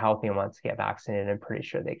young and healthy and wants to get vaccinated, I'm pretty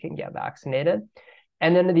sure they can get vaccinated.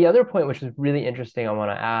 And then the other point, which is really interesting, I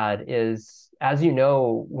want to add is, as you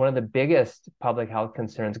know, one of the biggest public health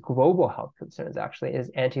concerns, global health concerns actually, is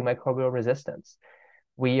antimicrobial resistance.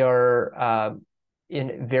 We are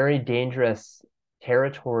in very dangerous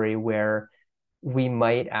territory where we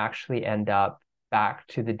might actually end up back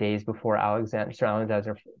to the days before Sir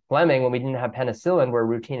Alexander Fleming, when we didn't have penicillin, where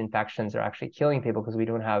routine infections are actually killing people because we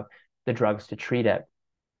don't have the drugs to treat it.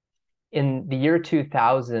 In the year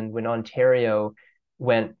 2000, when Ontario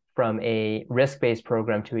went from a risk-based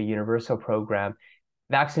program to a universal program,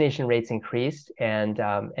 vaccination rates increased and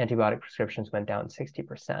antibiotic prescriptions went down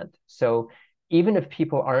 60%. So even if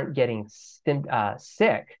people aren't getting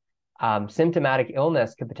sick, symptomatic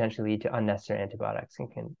illness could potentially lead to unnecessary antibiotics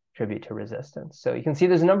and contribute to resistance. So you can see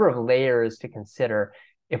there's a number of layers to consider.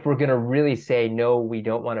 If we're going to really say, no, we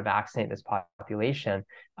don't want to vaccinate this population,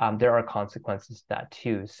 there are consequences to that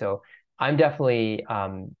too. So I'm definitely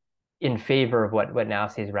in favor of what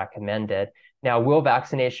NACI has recommended. Now, will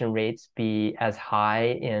vaccination rates be as high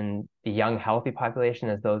in the young, healthy population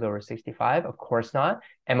as those over 65? Of course not.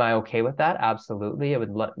 Am I okay with that? Absolutely.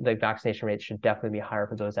 The vaccination rates should definitely be higher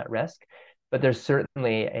for those at risk. But there's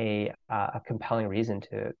certainly a compelling reason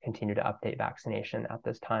to continue to update vaccination at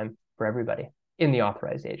this time for everybody in the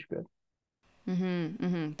authorized age group.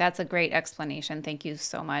 That's a great explanation. Thank you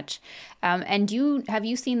so much. And have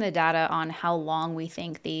you seen the data on how long we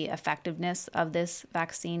think the effectiveness of this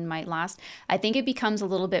vaccine might last? I think it becomes a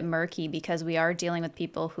little bit murky because we are dealing with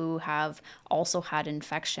people who have also had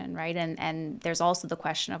infection, right? And there's also the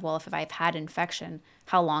question of, well, if I've had infection,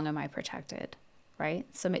 how long am I protected, right?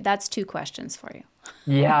 So that's two questions for you.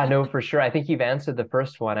 Yeah, no, for sure. I think you've answered the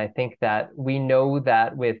first one. I think that we know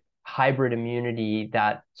that with hybrid immunity,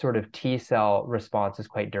 that sort of T cell response is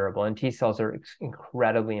quite durable. And T cells are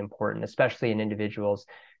incredibly important, especially in individuals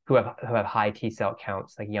who have high T cell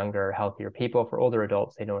counts, like younger, healthier people. For older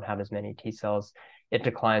adults, they don't have as many T cells. It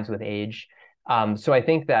declines with age. So I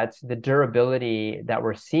think that the durability that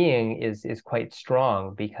we're seeing is quite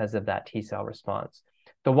strong because of that T cell response.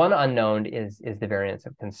 The one unknown is the variants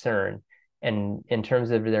of concern. And in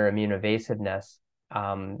terms of their immune evasiveness,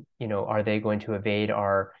 are they going to evade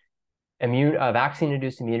our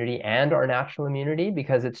vaccine-induced immunity and our natural immunity?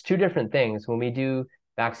 Because it's two different things. When we do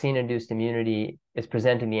vaccine-induced immunity, it's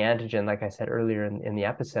presenting the antigen, like I said earlier in the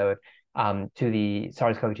episode, to the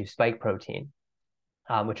SARS-CoV-2 spike protein,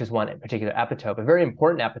 which is one particular epitope, a very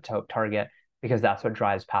important epitope target, because that's what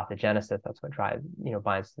drives pathogenesis. That's what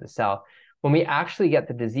binds to the cell. When we actually get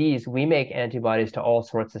the disease, we make antibodies to all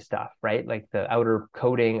sorts of stuff, right? Like the outer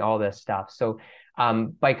coating, all this stuff. So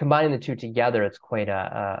by combining the two together, it's quite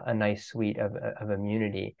a nice suite of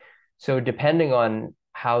immunity. So depending on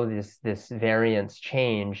how this variants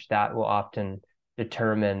change, that will often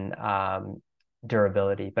determine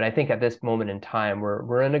durability. But I think at this moment in time,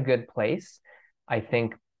 we're in a good place. I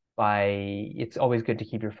think it's always good to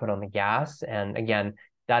keep your foot on the gas. And again,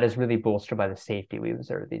 that is really bolstered by the safety we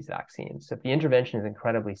observe these vaccines. So if the intervention is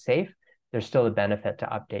incredibly safe, there's still a benefit to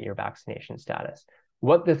update your vaccination status.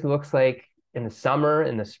 What this looks like in the summer,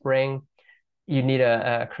 in the spring, you need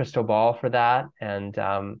a crystal ball for that. And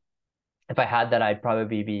if I had that, I'd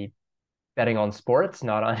probably be betting on sports,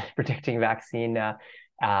 not on predicting vaccine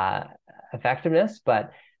effectiveness.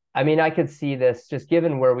 But I mean, I could see this just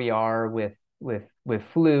given where we are with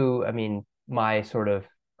flu. I mean, my sort of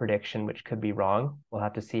prediction, which could be wrong, we'll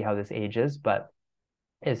have to see how this ages, but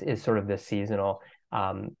is sort of this seasonal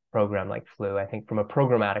program like flu. I think from a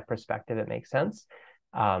programmatic perspective, it makes sense.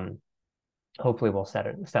 Hopefully we'll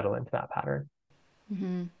settle into that pattern.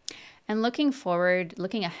 Mm-hmm. And looking forward,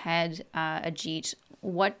 looking ahead, Ajit,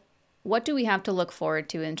 what do we have to look forward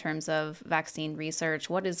to in terms of vaccine research?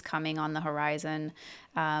 What is coming on the horizon?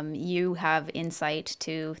 You have insight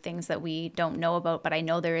to things that we don't know about, but I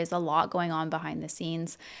know there is a lot going on behind the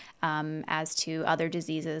scenes as to other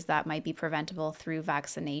diseases that might be preventable through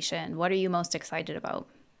vaccination. What are you most excited about?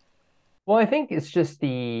 Well, I think it's just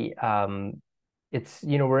we're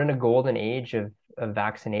in a golden age of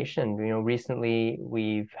vaccination. Recently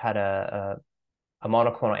we've had a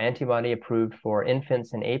monoclonal antibody approved for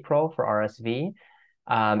infants in April for RSV.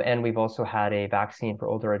 And we've also had a vaccine for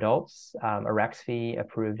older adults, RSV,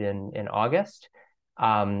 approved in August.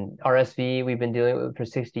 RSV, we've been dealing with for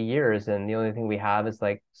 60 years, and the only thing we have is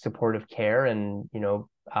like supportive care and,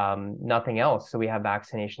 nothing else. So we have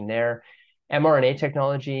vaccination there. mRNA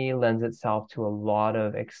technology lends itself to a lot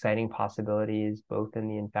of exciting possibilities, both in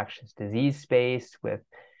the infectious disease space with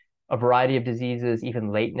a variety of diseases,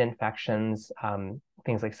 even latent infections,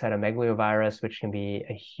 things like cytomegalovirus, which can be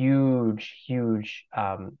a huge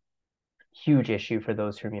issue for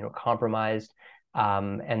those who are immunocompromised.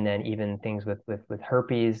 And then even things with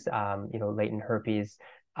herpes, latent herpes.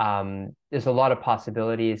 There's a lot of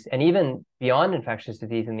possibilities, and even beyond infectious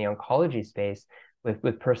disease in the oncology space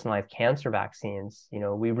with personalized cancer vaccines.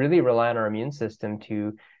 We really rely on our immune system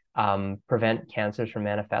to prevent cancers from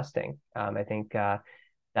manifesting. I think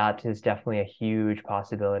that is definitely a huge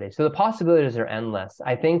possibility. So the possibilities are endless.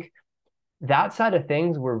 I think that side of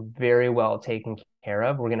things we're very well taken care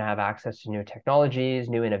of. We're going to have access to new technologies,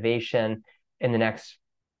 new innovation in the next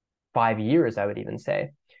 5 years, I would even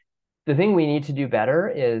say. The thing we need to do better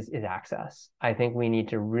is access. I think we need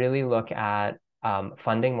to really look at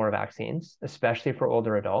funding more vaccines, especially for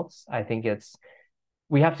older adults. I think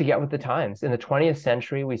we have to get with the times. In the 20th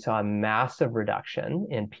century, we saw a massive reduction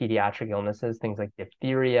in pediatric illnesses, things like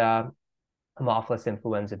diphtheria, Haemophilus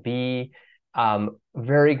influenza B,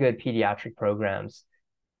 very good pediatric programs.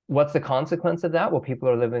 What's the consequence of that? Well, people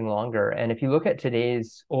are living longer. And if you look at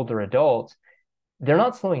today's older adult, they're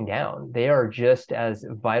not slowing down. They are just as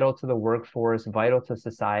vital to the workforce, vital to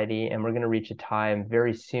society. And we're going to reach a time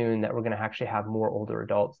very soon that we're going to actually have more older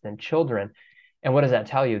adults than children. And what does that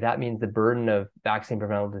tell you? That means the burden of vaccine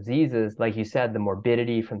preventable diseases, like you said, the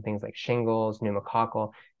morbidity from things like shingles,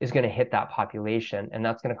 pneumococcal, is going to hit that population. And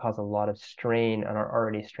that's going to cause a lot of strain on our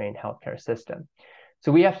already strained healthcare system.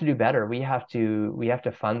 So we have to do better. We have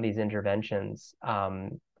to fund these interventions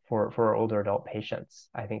for our older adult patients.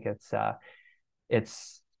 I think it's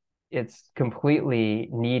it's completely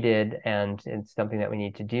needed, and it's something that we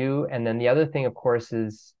need to do. And then the other thing, of course,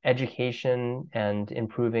 is education and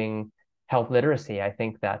improving health literacy. I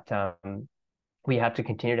think that we have to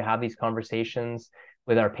continue to have these conversations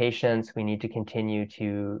with our patients. We need to continue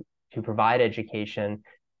to provide education.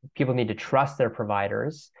 People need to trust their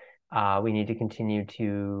providers. We need to continue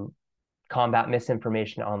to combat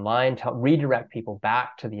misinformation online, to redirect people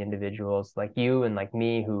back to the individuals like you and like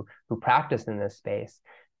me who practice in this space.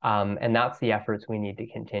 And that's the efforts we need to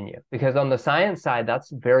continue. Because on the science side, that's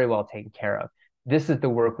very well taken care of. This is the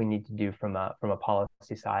work we need to do from a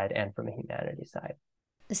policy side and from a humanities side.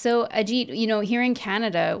 So, Ajit, here in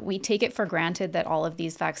Canada, we take it for granted that all of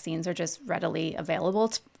these vaccines are just readily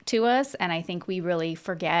available to us. And I think we really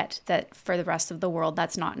forget that for the rest of the world,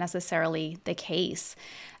 that's not necessarily the case.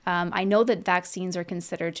 I know that vaccines are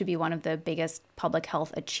considered to be one of the biggest public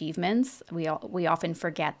health achievements. We often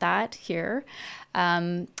forget that here.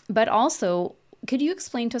 But also, could you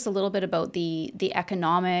explain to us a little bit about the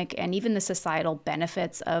economic and even the societal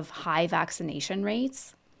benefits of high vaccination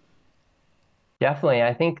rates? Definitely.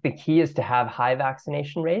 I think the key is to have high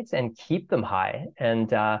vaccination rates and keep them high. And,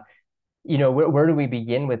 where do we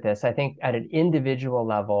begin with this? I think at an individual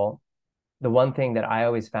level, the one thing that I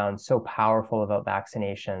always found so powerful about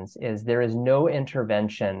vaccinations is there is no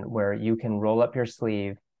intervention where you can roll up your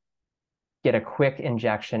sleeve, get a quick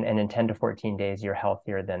injection, and in 10 to 14 days, you're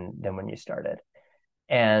healthier than when you started.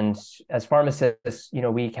 And as pharmacists,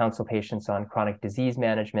 we counsel patients on chronic disease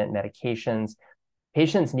management, medications.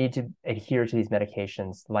 Patients need to adhere to these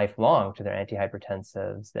medications lifelong, to their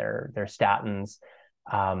antihypertensives, their statins,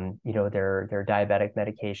 their diabetic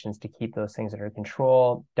medications, to keep those things under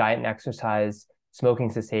control, diet and exercise, smoking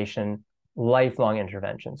cessation, lifelong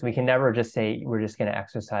interventions. We can never just say we're just going to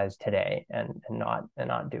exercise today and not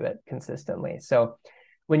do it consistently. So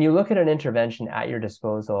when you look at an intervention at your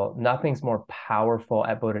disposal, nothing's more powerful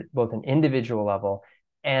at both an individual level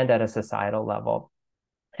and at a societal level.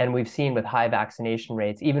 And we've seen with high vaccination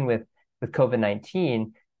rates, even with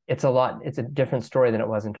COVID-19, it's a different story than it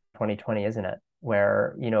was in 2020, isn't it?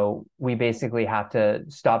 Where, we basically have to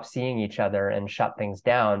stop seeing each other and shut things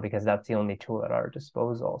down because that's the only tool at our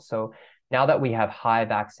disposal. So now that we have high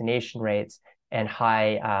vaccination rates and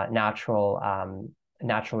high natural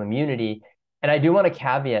immunity, and I do want to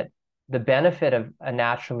caveat the benefit of a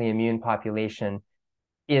naturally immune population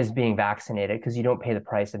is being vaccinated, because you don't pay the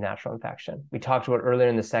price of natural infection. We talked about earlier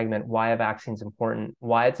in the segment why a vaccine is important,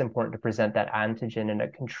 why it's important to present that antigen in a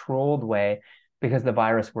controlled way, because the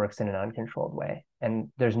virus works in an uncontrolled way.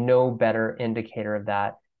 And there's no better indicator of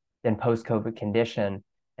that than post-COVID condition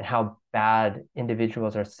and how bad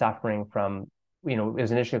individuals are suffering from, it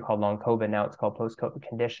was initially called long COVID, now it's called post-COVID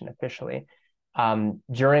condition officially,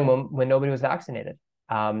 during when nobody was vaccinated.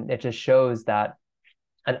 It just shows that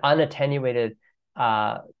an unattenuated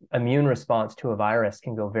immune response to a virus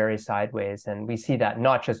can go very sideways. And we see that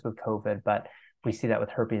not just with COVID, but we see that with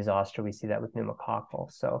herpes zoster, we see that with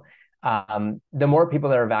pneumococcal. So the more people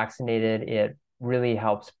that are vaccinated, it really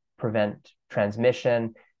helps prevent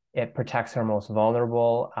transmission. It protects our most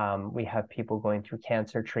vulnerable. We have people going through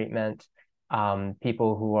cancer treatment,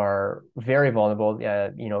 people who are very vulnerable,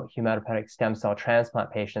 hematopoietic stem cell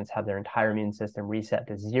transplant patients have their entire immune system reset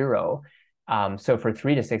to zero. So for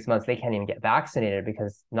 3 to 6 months, they can't even get vaccinated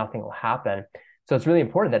because nothing will happen. So it's really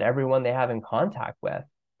important that everyone they have in contact with,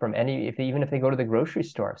 even if they go to the grocery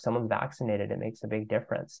store, if someone's vaccinated, it makes a big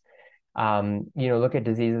difference. Look at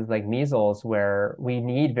diseases like measles, where we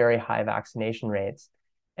need very high vaccination rates.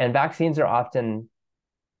 And vaccines are often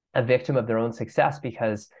a victim of their own success,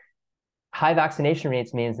 because high vaccination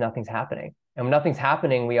rates means nothing's happening. And when nothing's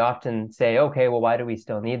happening, we often say, okay, well, why do we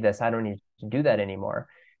still need this? I don't need to do that anymore.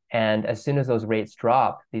 And as soon as those rates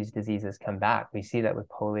drop, these diseases come back. We see that with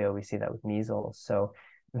polio, we see that with measles. So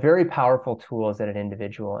very powerful tools at an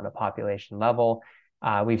individual and a population level.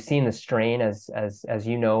 We've seen the strain, as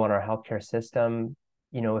you know, on our healthcare system.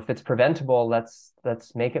 If it's preventable, let's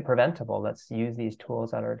make it preventable. Let's use these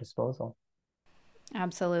tools at our disposal.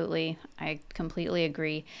 Absolutely. I completely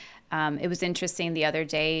agree. It was interesting the other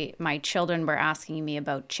day, my children were asking me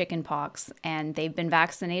about chickenpox, and they've been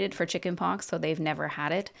vaccinated for chickenpox, so they've never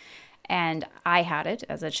had it. And I had it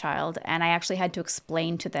as a child, and I actually had to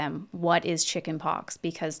explain to them what is chickenpox,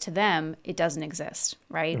 because to them it doesn't exist,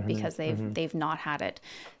 right? Hmm. Because Hmm. they've not had it.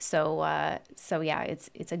 So yeah,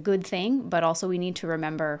 it's a good thing, but also we need to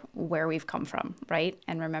remember where we've come from, right?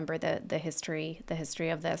 And remember the history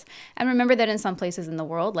of this, and remember that in some places in the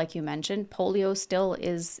world, like you mentioned, polio still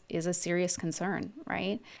is a serious concern,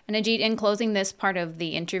 right? And Ajit, in closing this part of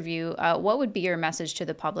the interview, what would be your message to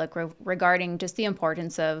the public regarding just the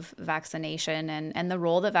importance of vaccination and the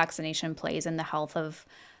role that vaccination plays in the health of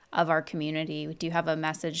our community? Do you have a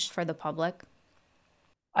message for the public?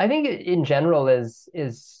 I think in general is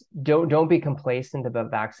don't be complacent about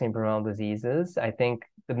vaccine preventable diseases. I think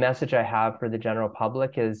the message I have for the general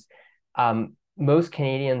public is most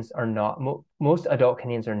Canadians are not most adult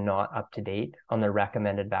Canadians are not up to date on their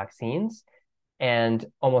recommended vaccines, and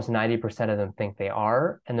almost 90% of them think they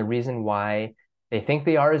are. And the reason why they think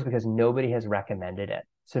they are is because nobody has recommended it.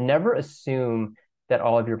 So never assume that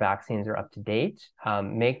all of your vaccines are up to date.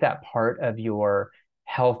 Make that part of your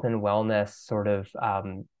health and wellness sort of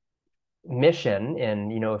mission.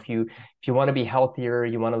 And if you want to be healthier,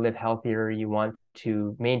 you want to live healthier, you want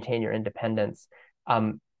to maintain your independence,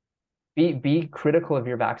 um, be critical of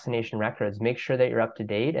your vaccination records. Make sure that you're up to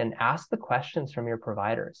date and ask the questions from your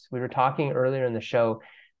providers. We were talking earlier in the show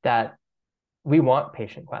that we want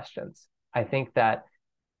patient questions. I think that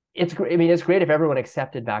it's great. I mean, it's great if everyone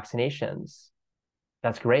accepted vaccinations.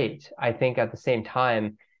 That's great. I think at the same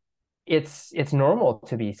time, it's normal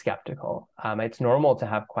to be skeptical. It's normal to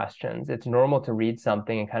have questions. It's normal to read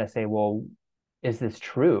something and kind of say, well, is this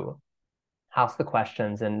true? Ask the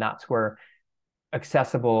questions, and that's where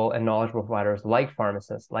accessible and knowledgeable providers like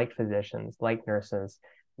pharmacists, like physicians, like nurses,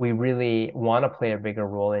 we really want to play a bigger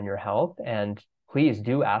role in your health. And please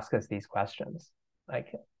do ask us these questions.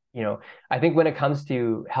 Like, I think when it comes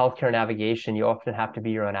to healthcare navigation, you often have to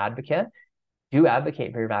be your own advocate. Do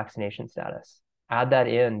advocate for your vaccination status. Add that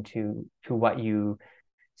in to what you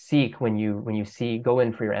seek when you go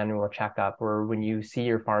in for your annual checkup, or when you see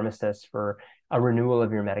your pharmacist for a renewal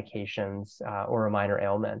of your medications, or a minor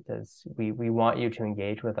ailment. Is we want you to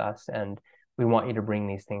engage with us, and we want you to bring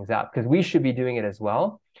these things up, because we should be doing it as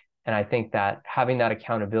well. And I think that having that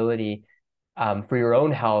accountability for your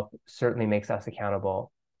own health certainly makes us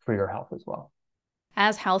accountable for your health as well.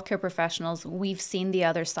 As healthcare professionals, we've seen the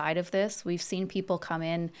other side of this. We've seen people come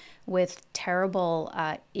in with terrible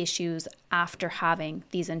issues after having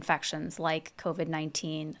these infections like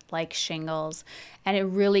COVID-19, like shingles, and it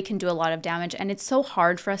really can do a lot of damage. And it's so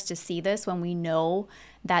hard for us to see this when we know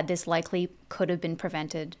that this likely could have been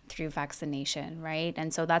prevented through vaccination, right?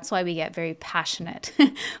 And so that's why we get very passionate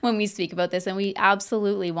when we speak about this. And we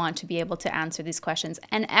absolutely want to be able to answer these questions,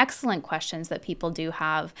 and excellent questions that people do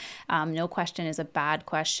have. No question is a bad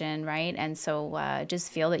question, right? And so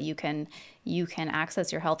just feel that you can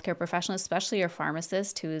access your healthcare professional, especially your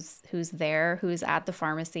pharmacist who's there, who's at the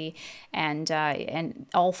pharmacy, and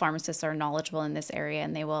all pharmacists are knowledgeable in this area,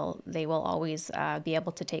 and they will always be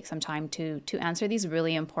able to take some time to answer these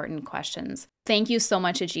really important questions. Thank you so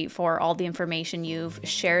much, Ajit, for all the information you've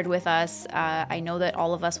shared with us. I know that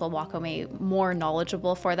all of us will walk away more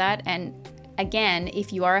knowledgeable for that. And again,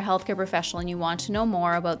 if you are a healthcare professional and you want to know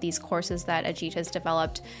more about these courses that Ajit has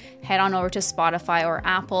developed, head on over to Spotify or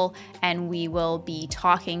Apple, and we will be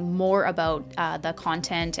talking more about the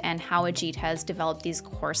content and how Ajit has developed these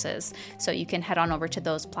courses. So you can head on over to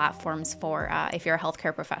those platforms for if you're a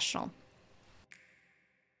healthcare professional.